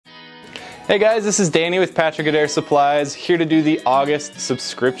Hey guys, this is Danny with Patrick Adair Supplies, here to do the August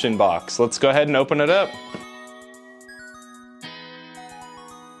subscription box. Let's go ahead and open it up.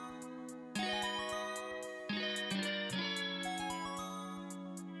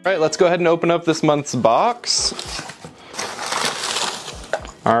 All right, let's go ahead and open up this month's box.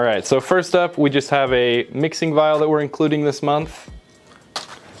 All right, so first up, we just have a mixing vial that we're including this month.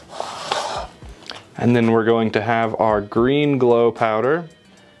 And then we're going to have our green glow powder.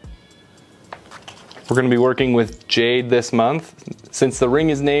 We're going to be working with Jade this month. Since the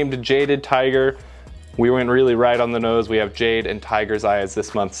ring is named Jaded Tiger, we went really right on the nose. We have Jade and Tiger's Eye as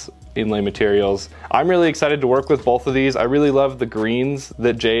this month's inlay materials. I'm really excited to work with both of these. I really love the greens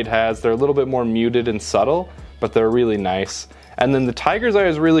that Jade has. They're a little bit more muted and subtle, but they're really nice. And then the Tiger's Eye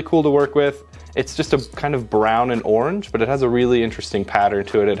is really cool to work with. It's just a kind of brown and orange, but it has a really interesting pattern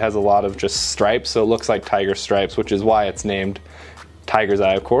to it. It has a lot of just stripes, so it looks like tiger stripes, which is why it's named Tiger's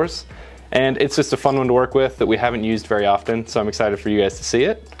Eye, of course. And it's just a fun one to work with that we haven't used very often, so I'm excited for you guys to see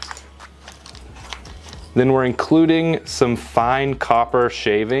it. Then we're including some fine copper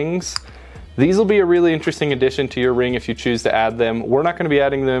shavings. These will be a really interesting addition to your ring if you choose to add them. We're not going to be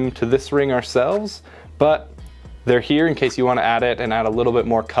adding them to this ring ourselves, but they're here in case you want to add it and add a little bit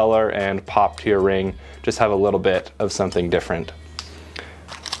more color and pop to your ring. Just have a little bit of something different.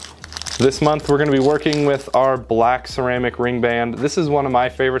 This month we're going to be working with our black ceramic ring band. This is one of my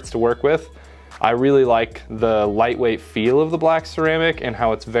favorites to work with. I really like the lightweight feel of the black ceramic and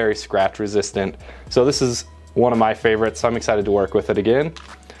how it's very scratch resistant. So this is one of my favorites, so I'm excited to work with it again.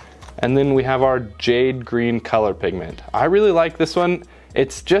 And then we have our jade green color pigment. I really like this one.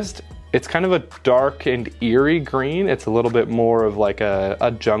 It's kind of a dark and eerie green. It's a little bit more of like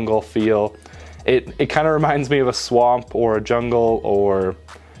a jungle feel. It kind of reminds me of a swamp or a jungle or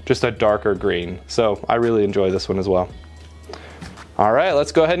just a darker green. So I really enjoy this one as well. All right,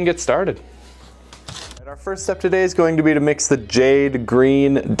 let's go ahead and get started. Our first step today is going to be to mix the jade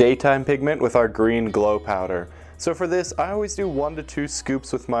green daytime pigment with our green glow powder. So for this, I always do 1 to 2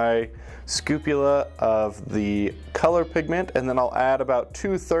 scoops with my scoopula of the color pigment, and then I'll add about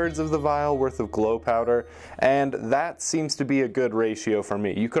 2/3 of the vial worth of glow powder, and that seems to be a good ratio for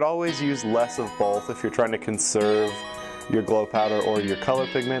me. You could always use less of both if you're trying to conserve your glow powder or your color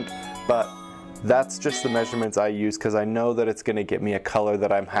pigment, but that's just the measurements I use because I know that it's going to get me a color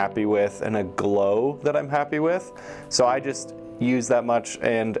that I'm happy with and a glow that I'm happy with. So I just use that much,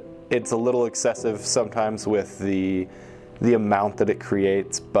 and it's a little excessive sometimes with the amount that it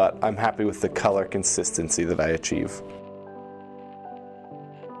creates, but I'm happy with the color consistency that I achieve.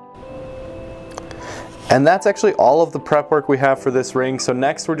 And that's actually all of the prep work we have for this ring. So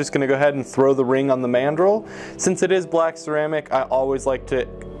next we're just going to go ahead and throw the ring on the mandrel. Since it is black ceramic, I always like to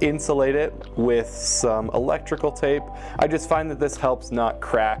insulate it with some electrical tape. I just find that this helps not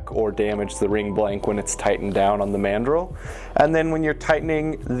crack or damage the ring blank when it's tightened down on the mandrel. And then when you're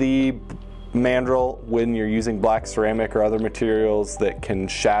tightening the mandrel, when you're using black ceramic or other materials that can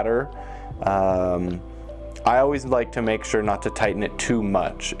shatter, I always like to make sure not to tighten it too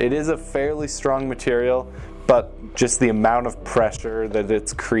much. It is a fairly strong material, but just the amount of pressure that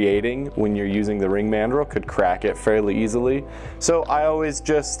it's creating when you're using the ring mandrel could crack it fairly easily. So I always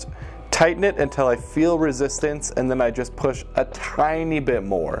just tighten it until I feel resistance, and then I just push a tiny bit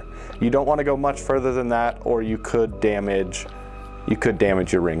more. You don't want to go much further than that, or you could damage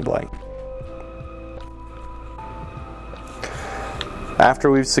your ring blank.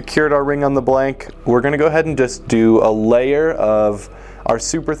 After we've secured our ring on the blank, we're going to go ahead and just do a layer of our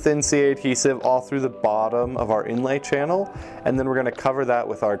super thin CA adhesive all through the bottom of our inlay channel, and then we're going to cover that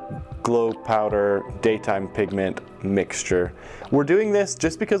with our glow powder daytime pigment mixture. We're doing this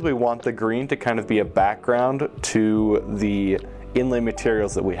just because we want the green to kind of be a background to the inlay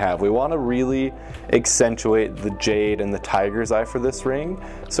materials that we have. We want to really accentuate the jade and the tiger's eye for this ring,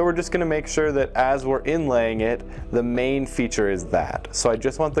 so we're just going to make sure that as we're inlaying it, the main feature is that. So I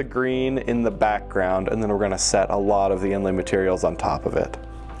just want the green in the background, and then we're going to set a lot of the inlay materials on top of it.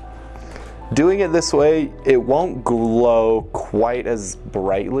 Doing it this way, it won't glow quite as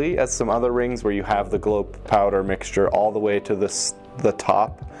brightly as some other rings where you have the glow powder mixture all the way to the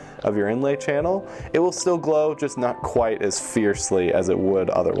top of your inlay channel. It will still glow, just not quite as fiercely as it would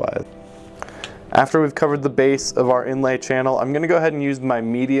otherwise. After we've covered the base of our inlay channel, I'm going to go ahead and use my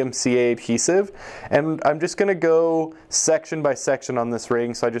medium CA adhesive, and I'm just going to go section by section on this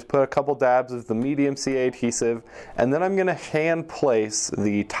ring. So I just put a couple dabs of the medium CA adhesive, and then I'm going to hand place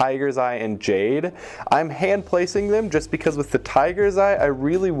the tiger's eye and jade. I'm hand placing them just because with the tiger's eye, I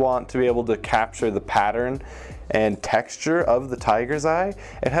really want to be able to capture the pattern and texture of the tiger's eye.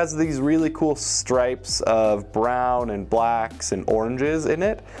 It has these really cool stripes of brown and blacks and oranges in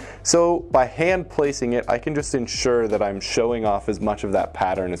it. So by hand placing it, I can just ensure that I'm showing off as much of that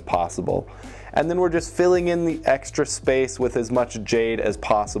pattern as possible. And then we're just filling in the extra space with as much jade as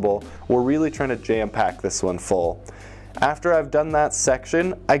possible. We're really trying to jam pack this one full. After I've done that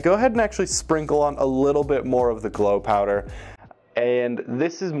section, I go ahead and actually sprinkle on a little bit more of the glow powder. And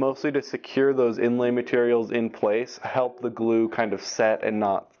this is mostly to secure those inlay materials in place, help the glue kind of set and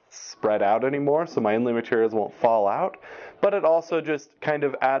not spread out anymore so my inlay materials won't fall out. But it also just kind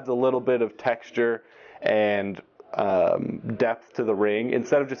of adds a little bit of texture and depth to the ring.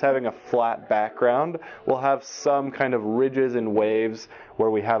 Instead of just having a flat background, we'll have some kind of ridges and waves where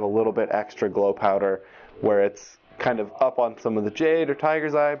we have a little bit extra glow powder where it's kind of up on some of the jade or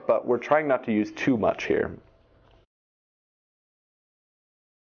tiger's eye, but we're trying not to use too much here.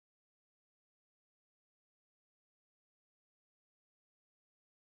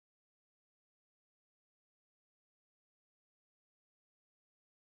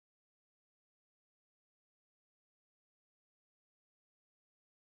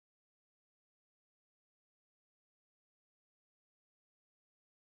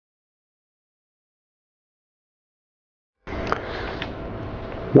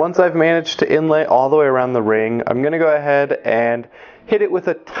 Once I've managed to inlay all the way around the ring, I'm going to go ahead and hit it with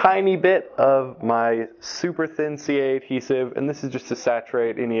a tiny bit of my super thin CA adhesive, and this is just to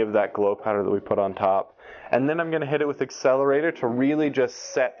saturate any of that glow powder that we put on top. And then I'm going to hit it with accelerator to really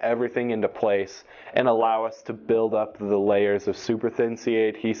just set everything into place and allow us to build up the layers of super thin CA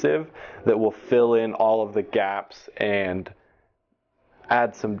adhesive that will fill in all of the gaps and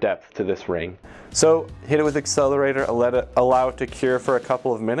add some depth to this ring. So hit it with accelerator, allow it to cure for a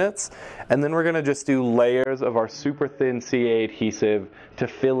couple of minutes, and then we're going to just do layers of our super thin CA adhesive to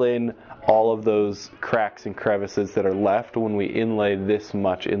fill in all of those cracks and crevices that are left when we inlay this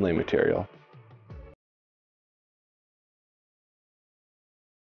much inlay material.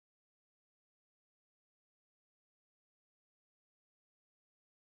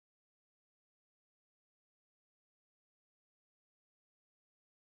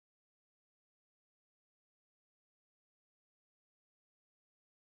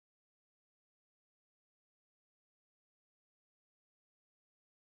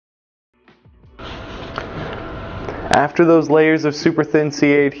 After those layers of super thin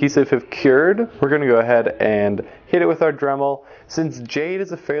CA adhesive have cured, we're going to go ahead and hit it with our Dremel. Since jade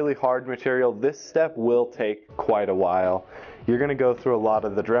is a fairly hard material, this step will take quite a while. You're going to go through a lot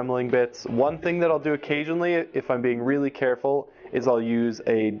of the dremeling bits. One thing that I'll do occasionally, if I'm being really careful, is I'll use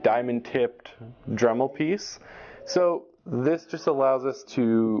a diamond tipped Dremel piece. So this just allows us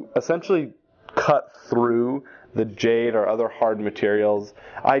to essentially cut through the jade or other hard materials.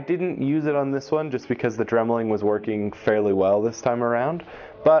 I didn't use it on this one just because the dremeling was working fairly well this time around,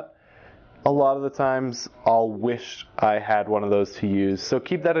 but a lot of the times I'll wish I had one of those to use. So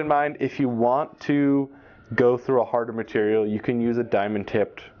keep that in mind. If you want to go through a harder material, you can use a diamond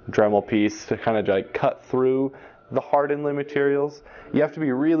tipped Dremel piece to kind of like cut through the hard inlay materials. You have to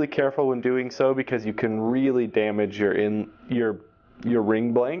be really careful when doing so because you can really damage your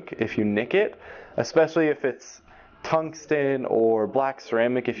ring blank if you nick it, especially if it's tungsten or black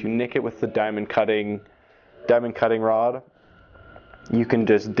ceramic. If you nick it with the diamond cutting rod, you can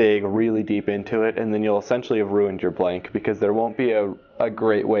just dig really deep into it and then you'll essentially have ruined your blank because there won't be a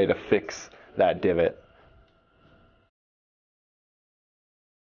great way to fix that divot.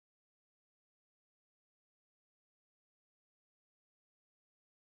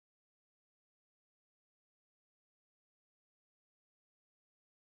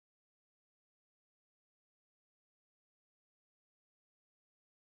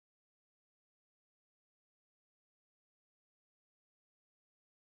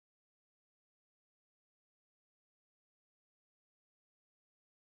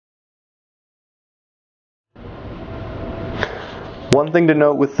 One thing to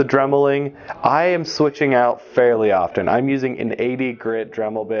note with the dremeling, I am switching out fairly often. I'm using an 80 grit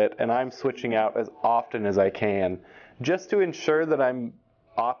Dremel bit and I'm switching out as often as I can just to ensure that I'm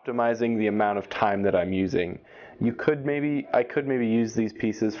optimizing the amount of time that I'm using. I could maybe use these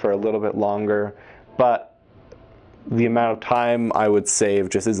pieces for a little bit longer, but the amount of time I would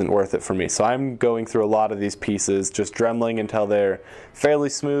save just isn't worth it for me. So I'm going through a lot of these pieces, just dremeling until they're fairly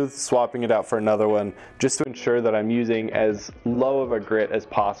smooth, swapping it out for another one, just to ensure that I'm using as low of a grit as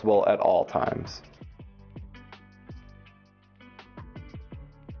possible at all times.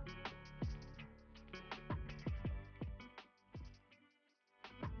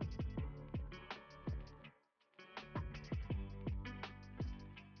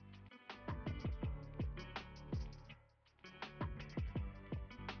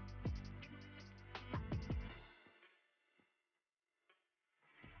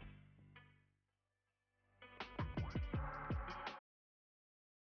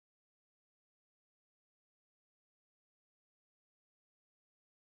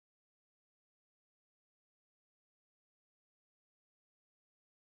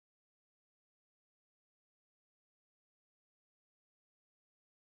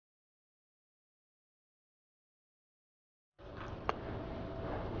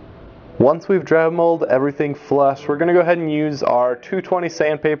 Once we've dremelled everything flush, we're gonna go ahead and use our 220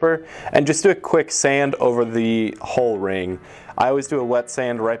 sandpaper and just do a quick sand over the whole ring. I always do a wet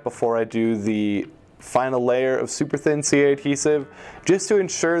sand right before I do the final layer of super thin CA adhesive, just to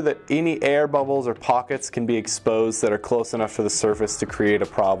ensure that any air bubbles or pockets can be exposed that are close enough to the surface to create a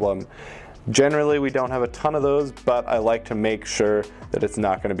problem. Generally, we don't have a ton of those, but I like to make sure that it's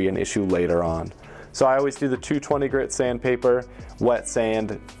not gonna be an issue later on. So I always do the 220 grit sandpaper, wet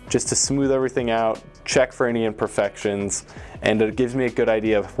sand, just to smooth everything out, check for any imperfections, and it gives me a good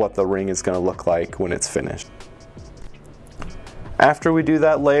idea of what the ring is going to look like when it's finished. After we do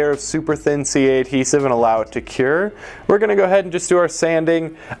that layer of super thin CA adhesive and allow it to cure, we're going to go ahead and just do our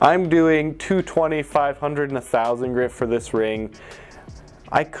sanding. I'm doing 220, 500, and 1000 grit for this ring.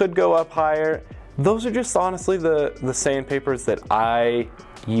 I could go up higher. Those are just honestly the sandpapers that I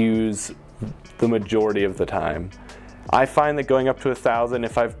use the majority of the time. I find that going up to 1000,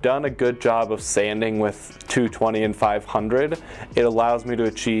 if I've done a good job of sanding with 220 and 500, it allows me to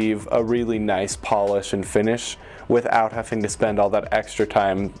achieve a really nice polish and finish without having to spend all that extra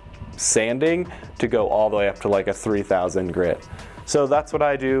time sanding to go all the way up to like a 3000 grit. So that's what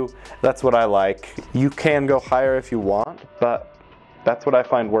I do, that's what I like. You can go higher if you want, but that's what I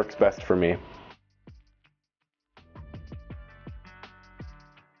find works best for me.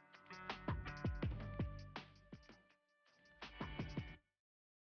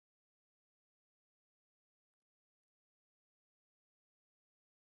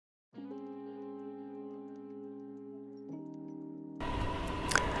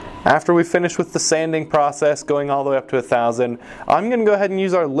 After we finish with the sanding process, going all the way up to 1000, I'm going to go ahead and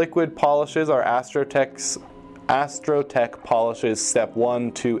use our liquid polishes, our Astrotech polishes step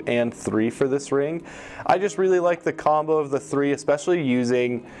 1, 2, and 3 for this ring. I just really like the combo of the 3, especially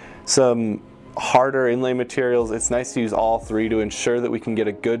using some harder inlay materials. It's nice to use all 3 to ensure that we can get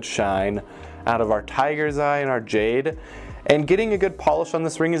a good shine out of our tiger's eye and our jade. And getting a good polish on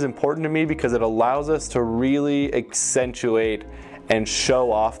this ring is important to me because it allows us to really accentuate and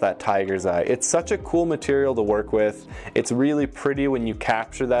show off that tiger's eye. It's such a cool material to work with. It's really pretty when you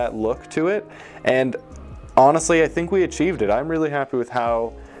capture that look to it. And honestly, I think we achieved it. I'm really happy with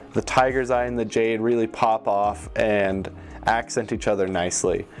how the tiger's eye and the jade really pop off and accent each other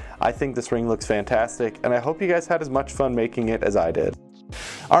nicely. I think this ring looks fantastic, and I hope you guys had as much fun making it as I did.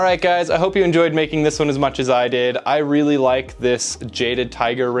 Alright guys, I hope you enjoyed making this one as much as I did. I really like this jaded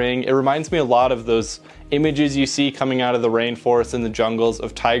tiger ring. It reminds me a lot of those images you see coming out of the rainforest and the jungles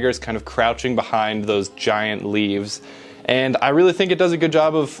of tigers kind of crouching behind those giant leaves. And I really think it does a good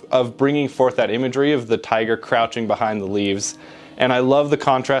job of bringing forth that imagery of the tiger crouching behind the leaves. And I love the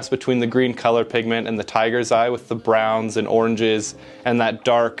contrast between the green color pigment and the tiger's eye with the browns and oranges and that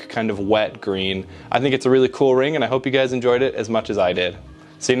dark kind of wet green. I think it's a really cool ring, and I hope you guys enjoyed it as much as I did.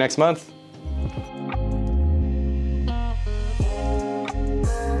 See you next month.